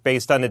safe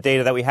based on the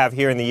data that we have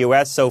here in the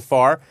U.S. so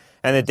far,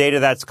 and the data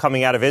that's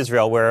coming out of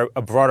Israel, where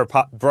a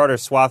broader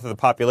swath of the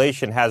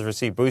population has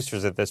received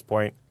boosters at this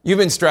point. You've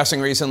been stressing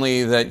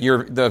recently that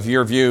your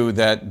view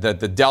that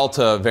the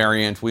Delta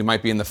variant, we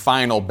might be in the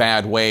final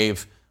bad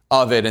wave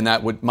of it, and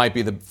that might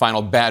be the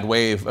final bad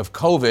wave of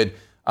COVID.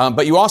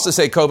 But you also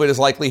say COVID is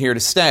likely here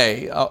to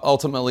stay,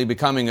 ultimately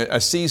becoming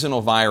a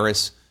seasonal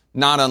virus,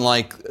 not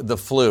unlike the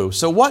flu.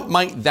 So what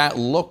might that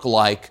look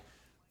like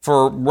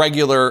for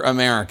regular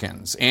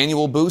Americans?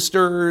 Annual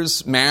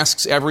boosters,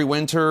 masks every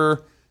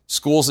winter,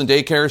 schools and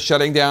daycares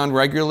shutting down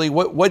regularly?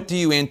 What do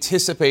you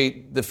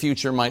anticipate the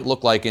future might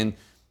look like in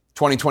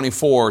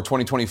 2024,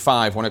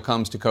 2025 when it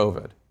comes to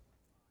COVID?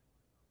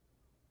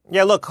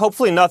 Yeah, look,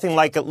 hopefully nothing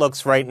like it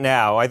looks right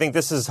now. I think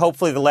this is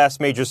hopefully the last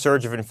major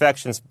surge of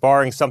infections,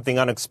 barring something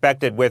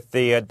unexpected with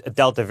the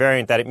Delta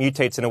variant, that it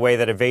mutates in a way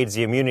that evades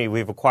the immunity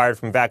we've acquired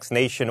from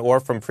vaccination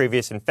or from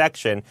previous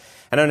infection.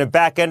 And on the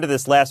back end of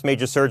this last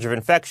major surge of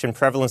infection,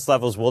 prevalence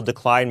levels will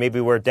decline. Maybe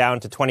we're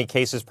down to 20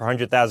 cases per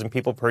 100,000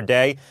 people per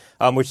day,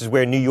 which is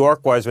where New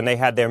York was when they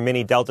had their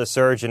mini Delta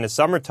surge in the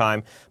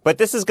summertime. But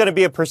this is going to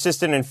be a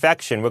persistent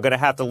infection. We're going to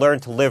have to learn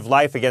to live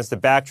life against the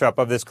backdrop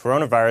of this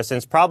coronavirus, and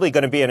it's probably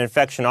going to be an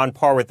infection on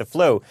par with the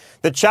flu.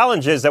 The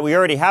challenge is that we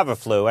already have a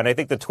flu, and I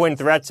think the twin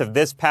threats of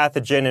this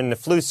pathogen and the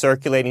flu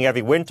circulating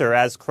every winter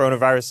as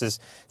coronaviruses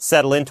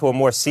settle into a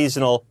more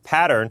seasonal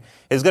pattern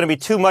is going to be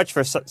too much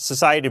for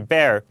society to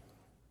bear.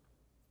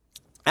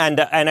 And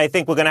I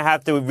think we're going to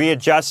have to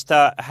readjust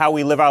how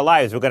we live our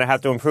lives. We're going to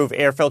have to improve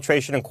air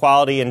filtration and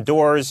quality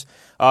indoors.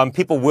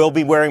 People will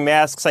be wearing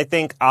masks, I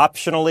think,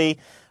 optionally.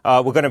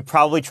 We're going to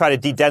probably try to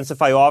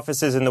de-densify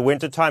offices in the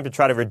wintertime to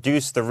try to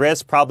reduce the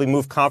risk, probably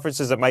move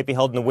conferences that might be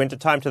held in the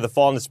wintertime to the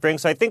fall and the spring.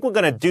 So I think we're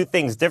going to do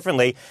things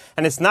differently.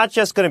 And it's not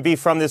just going to be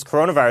from this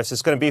coronavirus.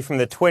 It's going to be from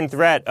the twin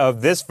threat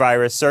of this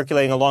virus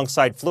circulating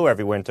alongside flu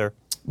every winter.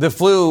 The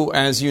flu,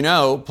 as you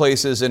know,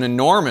 places an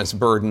enormous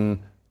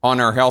burden on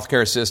our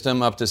healthcare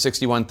system, up to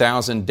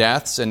 61,000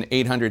 deaths and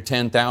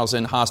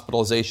 810,000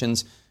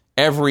 hospitalizations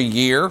every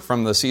year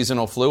from the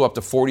seasonal flu, up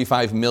to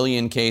 45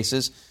 million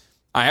cases.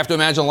 I have to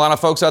imagine a lot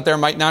of folks out there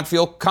might not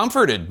feel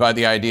comforted by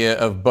the idea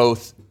of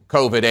both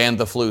COVID and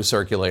the flu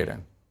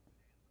circulating.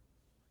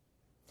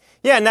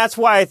 Yeah, and that's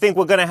why I think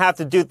we're going to have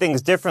to do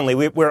things differently.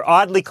 We're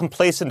oddly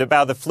complacent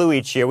about the flu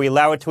each year. We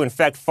allow it to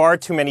infect far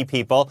too many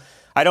people.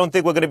 I don't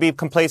think we're going to be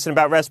complacent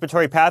about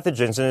respiratory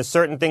pathogens, and there's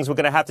certain things we're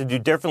going to have to do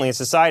differently in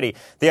society.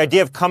 The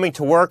idea of coming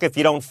to work if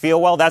you don't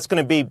feel well, that's going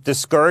to be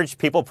discouraged.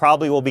 People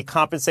probably will be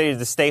compensated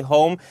to stay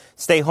home.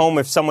 Stay home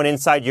if someone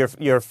inside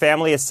your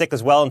family is sick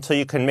as well until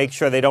you can make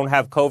sure they don't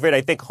have COVID.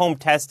 I think home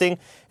testing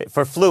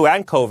for flu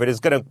and COVID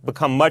is going to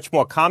become much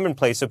more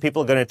commonplace, so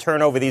people are going to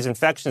turn over these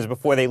infections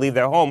before they leave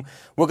their home.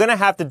 We're going to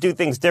have to do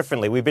things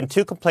differently. We've been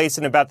too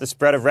complacent about the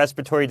spread of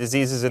respiratory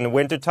diseases in the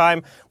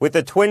wintertime. With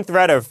the twin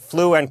threat of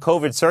flu and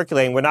COVID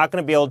circulating, we're not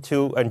going to be able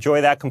to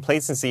enjoy that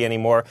complacency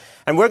anymore.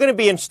 And we're going to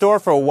be in store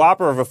for a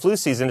whopper of a flu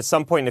season at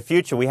some point in the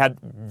future. We had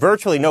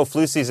virtually no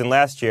flu season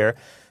last year.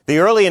 The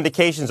early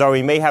indications are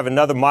we may have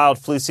another mild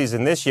flu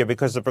season this year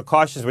because the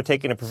precautions we're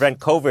taking to prevent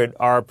COVID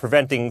are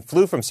preventing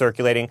flu from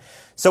circulating.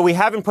 So we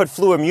haven't put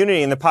flu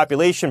immunity in the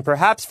population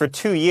perhaps for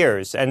 2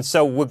 years. And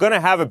so we're going to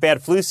have a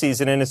bad flu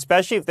season. And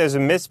especially if there's a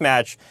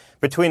mismatch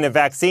between the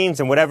vaccines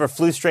and whatever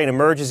flu strain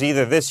emerges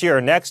either this year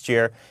or next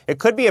year, it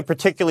could be a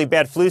particularly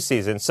bad flu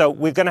season. So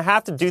we're going to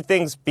have to do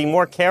things, be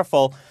more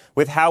careful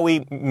with how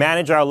we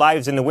manage our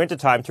lives in the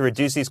wintertime to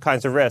reduce these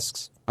kinds of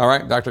risks. All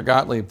right, Dr.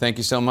 Gottlieb, thank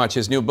you so much.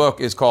 His new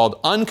book is called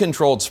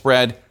Uncontrolled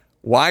Spread,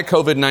 Why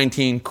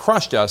COVID-19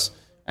 Crushed Us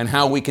and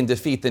How We Can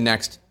Defeat the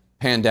Next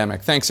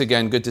Pandemic. Thanks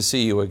again. Good to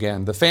see you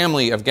again. The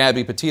family of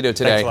Gabby Petito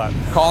today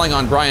calling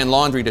on Brian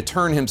Laundrie to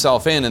turn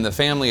himself in, and the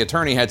family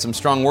attorney had some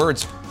strong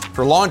words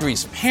for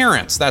Laundrie's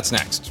parents. That's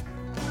next.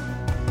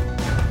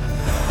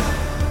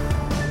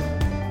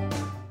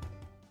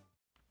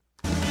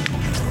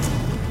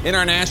 In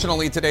our national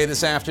lead today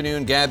this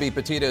afternoon, Gabby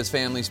Petito's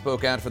family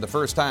spoke out for the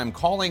first time,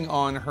 calling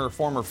on her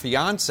former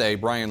fiancé,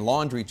 Brian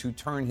Laundrie, to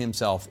turn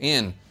himself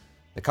in.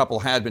 The couple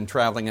had been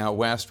traveling out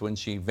west when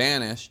she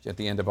vanished at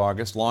the end of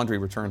August. Laundrie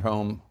returned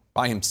home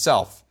by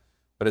himself.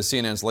 But as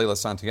CNN's Leila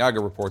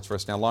Santiago reports for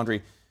us now,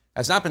 Laundrie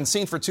has not been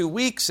seen for 2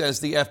 weeks as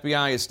the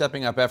FBI is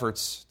stepping up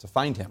efforts to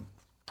find him.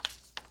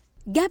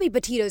 Gabby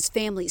Petito's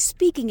family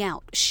speaking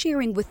out,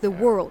 sharing with the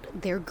world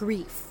their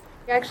grief.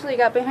 I actually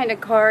got behind a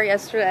car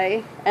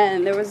yesterday,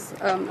 and there was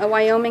a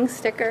Wyoming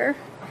sticker,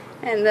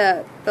 and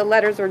the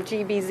letters were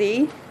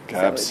GBZ.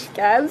 Gabs. So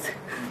Gabs.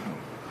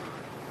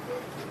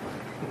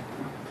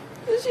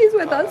 She's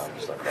with us.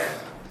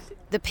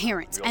 The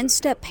parents and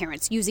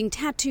step-parents using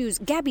tattoos,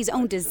 Gabby's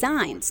own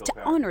designs, to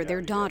honor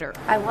their daughter.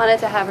 I wanted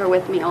to have her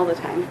with me all the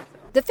time.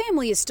 The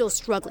family is still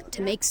struggling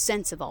to make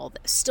sense of all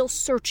this, still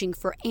searching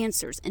for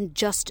answers and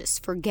justice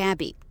for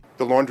Gabby.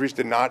 The Laundries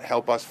did not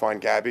help us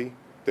find Gabby.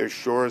 They're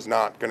sure is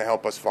not going to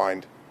help us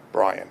find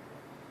Brian.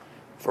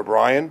 For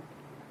Brian,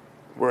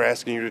 we're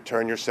asking you to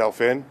turn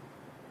yourself in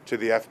to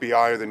the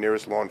FBI or the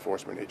nearest law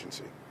enforcement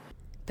agency.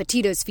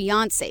 Petito's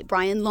fiancé,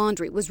 Brian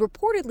Laundrie, was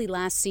reportedly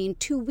last seen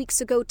 2 weeks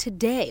ago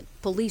today.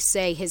 Police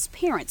say his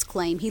parents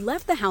claim he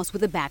left the house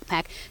with a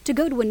backpack to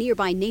go to a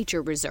nearby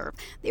nature reserve.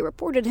 They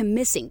reported him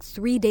missing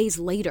 3 days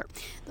later.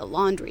 The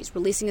Laundries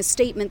releasing a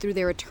statement through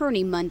their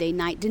attorney Monday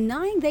night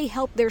denying they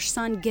helped their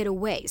son get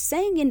away,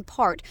 saying in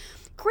part,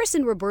 Chris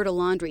and Roberta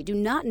Laundrie do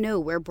not know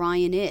where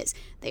Brian is.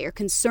 They are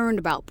concerned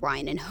about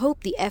Brian and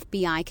hope the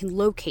FBI can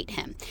locate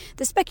him.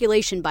 The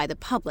speculation by the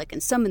public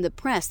and some in the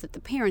press that the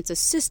parents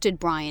assisted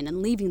Brian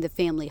in leaving the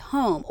family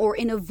home or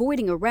in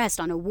avoiding arrest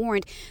on a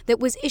warrant that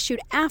was issued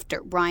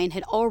after Brian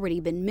had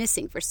already been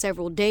missing for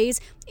several days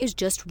is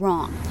just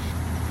wrong.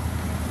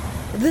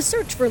 The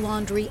search for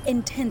Laundrie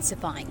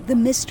intensifying, the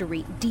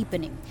mystery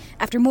deepening.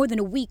 After more than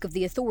a week of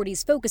the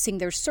authorities focusing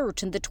their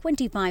search in the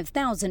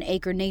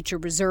 25,000-acre nature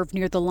reserve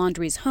near the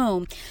Laundrie's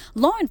home,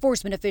 law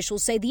enforcement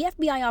officials say the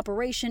FBI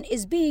operation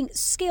is being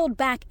scaled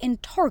back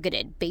and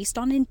targeted based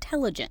on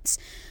intelligence.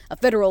 A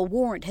federal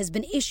warrant has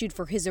been issued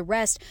for his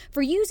arrest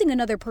for using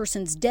another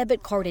person's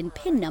debit card and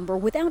PIN number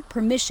without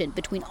permission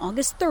between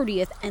August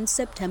 30th and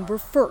September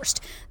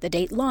 1st, the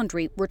date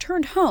Laundrie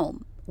returned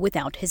home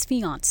without his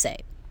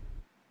fiancée.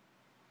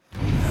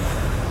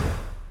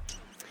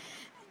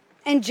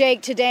 And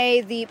Jake,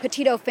 today the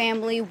Petito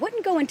family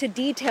wouldn't go into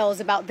details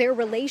about their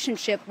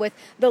relationship with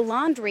the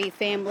Laundrie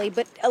family,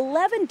 but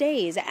 11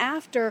 days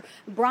after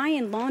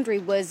Brian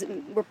Laundrie was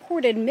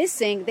reported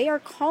missing, they are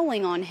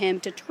calling on him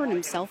to turn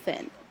himself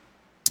in.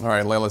 All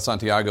right, Leila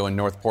Santiago in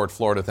Northport,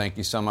 Florida, thank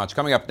you so much.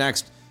 Coming up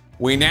next,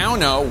 we now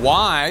know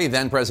why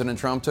then President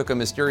Trump took a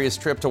mysterious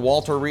trip to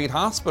Walter Reed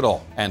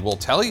Hospital, and we'll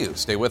tell you.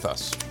 Stay with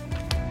us.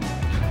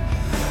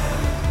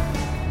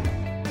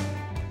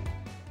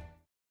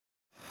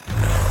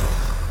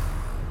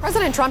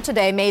 President Trump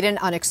today made an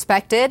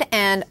unexpected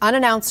and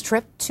unannounced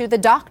trip to the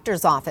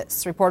doctor's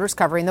office. Reporters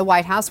covering the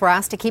White House were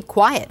asked to keep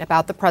quiet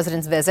about the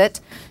president's visit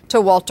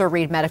to Walter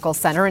Reed Medical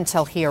Center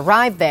until he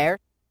arrived there.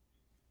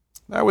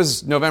 That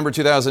was November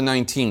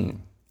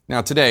 2019.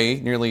 Now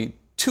today, nearly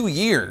 2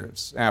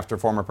 years after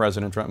former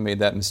President Trump made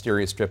that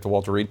mysterious trip to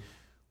Walter Reed,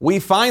 we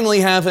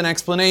finally have an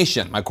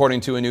explanation,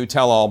 according to a new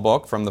tell-all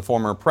book from the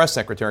former press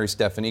secretary,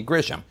 Stephanie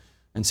Grisham.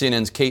 And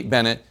CNN's Kate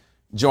Bennett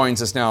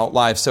joins us now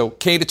live. So,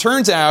 Kate, it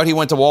turns out he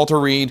went to Walter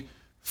Reed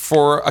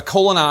for a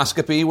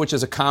colonoscopy, which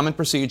is a common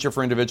procedure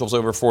for individuals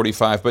over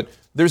 45, but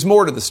there's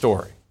more to the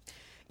story.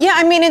 Yeah,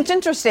 I mean, it's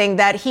interesting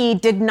that he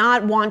did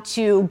not want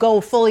to go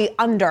fully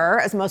under,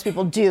 as most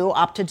people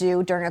opt to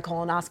do during a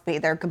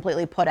colonoscopy. They're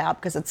completely put out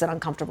because it's an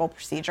uncomfortable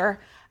procedure.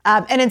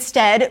 And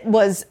instead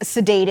was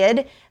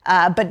sedated,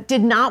 but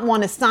did not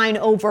want to sign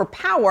over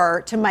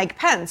power to Mike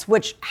Pence,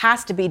 which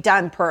has to be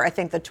done per, I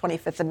think, the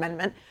 25th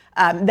Amendment,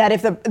 that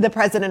if the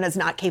president is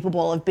not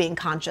capable of being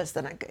conscious,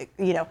 then,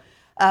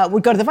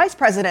 would go to the vice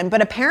president.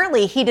 But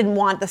apparently he didn't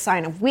want the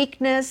sign of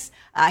weakness.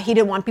 He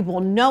didn't want people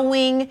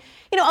knowing.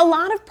 A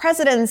lot of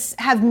presidents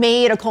have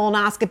made a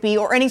colonoscopy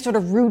or any sort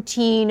of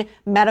routine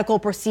medical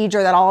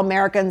procedure that all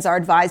Americans are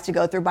advised to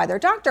go through by their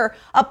doctor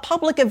a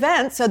public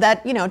event so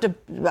that, to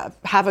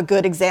have a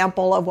good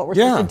example of what we're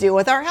supposed to do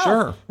with our health.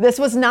 Sure. This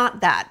was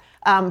not that.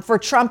 For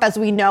Trump, as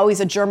we know,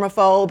 he's a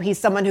germaphobe. He's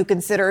someone who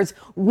considers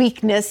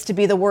weakness to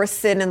be the worst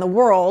sin in the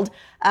world.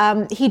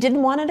 He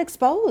didn't want it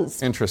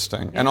exposed.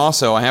 Interesting. And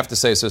also, I have to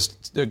say, so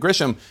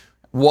Grisham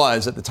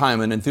was, at the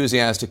time, an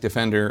enthusiastic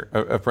defender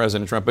of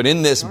President Trump. But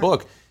in this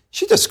book,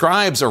 she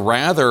describes a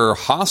rather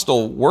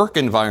hostile work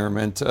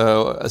environment,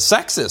 a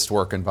sexist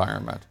work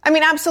environment. I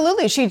mean,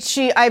 absolutely.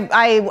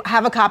 I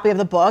have a copy of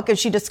the book, and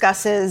she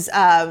discusses,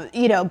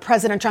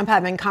 President Trump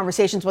having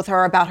conversations with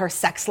her about her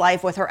sex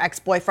life with her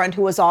ex-boyfriend,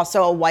 who was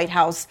also a White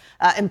House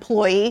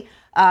employee.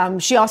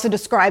 She also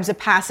describes a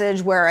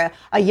passage where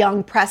a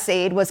young press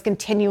aide was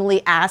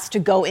continually asked to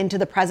go into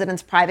the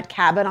president's private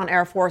cabin on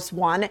Air Force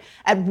One.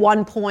 At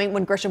one point,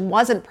 when Grisham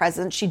wasn't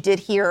president, she did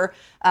hear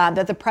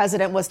that the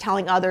president was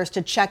telling others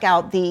to check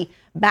out the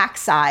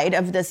backside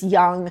of this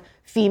young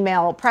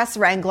female press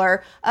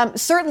wrangler.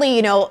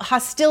 Certainly,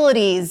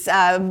 hostilities,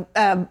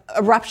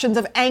 eruptions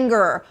of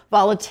anger,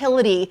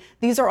 volatility.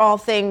 These are all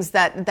things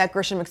that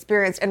Grisham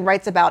experienced and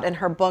writes about in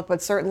her book,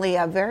 but certainly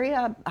a very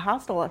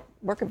hostile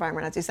work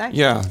environment, as you say.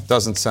 Yeah,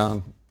 doesn't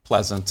sound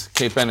pleasant.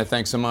 Kate Bennett,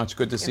 thanks so much.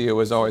 Good to see you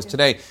as always.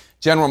 Today,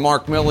 General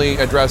Mark Milley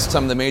addressed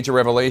some of the major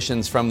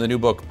revelations from the new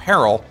book,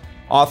 Peril.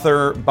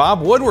 Author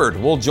Bob Woodward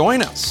will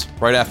join us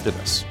right after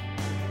this.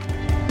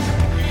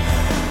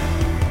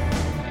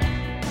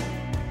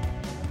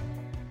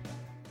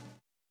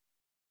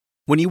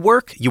 When you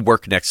work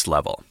next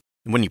level.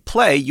 And when you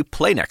play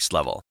next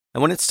level.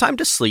 And when it's time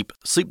to sleep,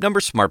 Sleep Number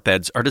smart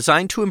beds are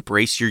designed to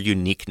embrace your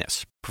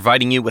uniqueness,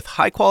 providing you with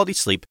high-quality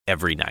sleep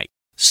every night.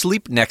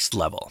 Sleep next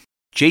level.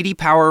 J.D.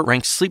 Power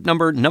ranks Sleep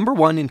Number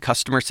 #1 in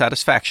customer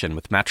satisfaction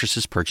with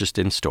mattresses purchased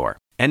in-store.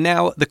 And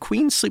now, the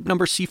Queen Sleep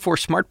Number C4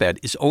 smart bed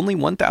is only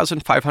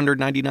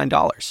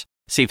 $1,599.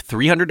 Save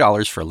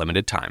 $300 for a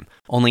limited time,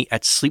 only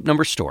at Sleep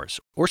Number stores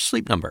or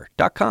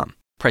sleepnumber.com.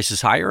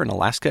 Prices higher in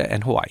Alaska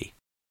and Hawaii.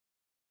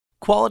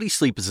 Quality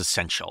sleep is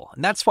essential,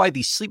 and that's why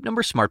the Sleep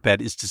Number smart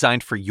bed is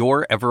designed for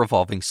your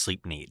ever-evolving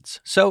sleep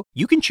needs. So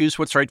you can choose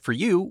what's right for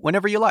you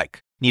whenever you like.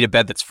 Need a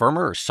bed that's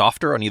firmer or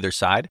softer on either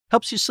side?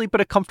 Helps you sleep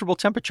at a comfortable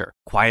temperature.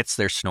 Quiets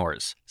their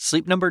snores.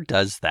 Sleep Number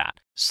does that.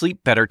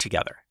 Sleep better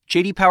together.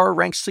 J.D. Power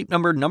ranks Sleep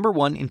Number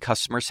 #1 in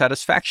customer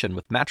satisfaction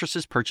with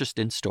mattresses purchased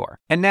in-store.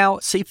 And now,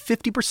 save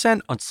 50%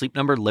 on Sleep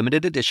Number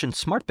limited edition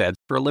smart beds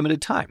for a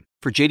limited time.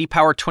 For J.D.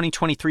 Power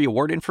 2023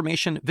 award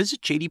information,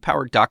 visit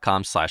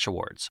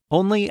jdpower.com/awards.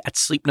 Only at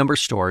Sleep Number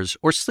stores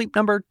or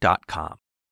sleepnumber.com.